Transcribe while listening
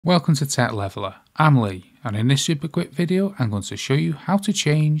Welcome to Tech Leveler, I'm Lee, and in this super quick video I'm going to show you how to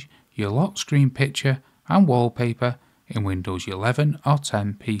change your lock screen picture and wallpaper in Windows 11 or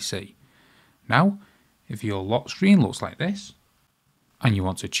 10 PC. Now, if your lock screen looks like this and you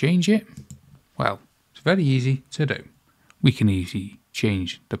want to change it, well, it's very easy to do. We can easily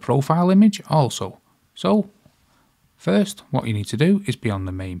change the profile image also. So, first what you need to do is be on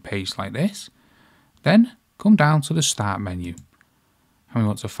the main page like this, then come down to the Start menu. And we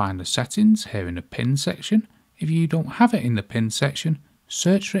want to find the settings here in the pin section. If you don't have it in the pin section,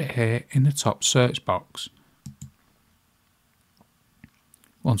 search for it here in the top search box.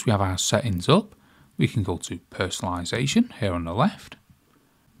 Once we have our settings up, we can go to personalization here on the left.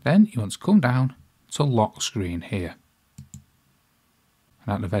 Then you want to come down to lock screen here.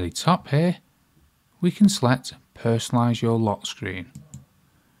 And at the very top here, we can select personalize your lock screen.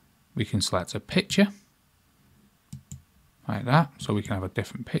 We can select a picture like that, so we can have a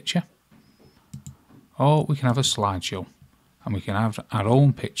different picture, or we can have a slideshow and we can have our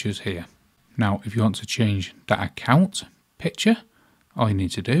own pictures here. Now if you want to change that account picture, all you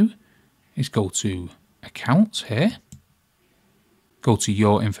need to do is go to accounts here, go to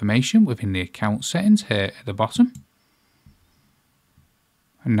your information within the account settings here at the bottom,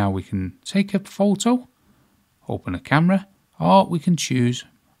 and now we can take a photo, open a camera, or we can choose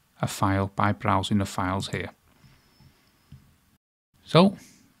a file by browsing the files here. So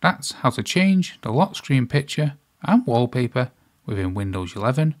that's how to change the lock screen picture and wallpaper within Windows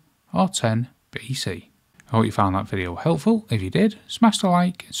 11 or 10 PC. I hope you found that video helpful. If you did, smash the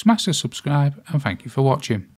like, smash the subscribe, and thank you for watching.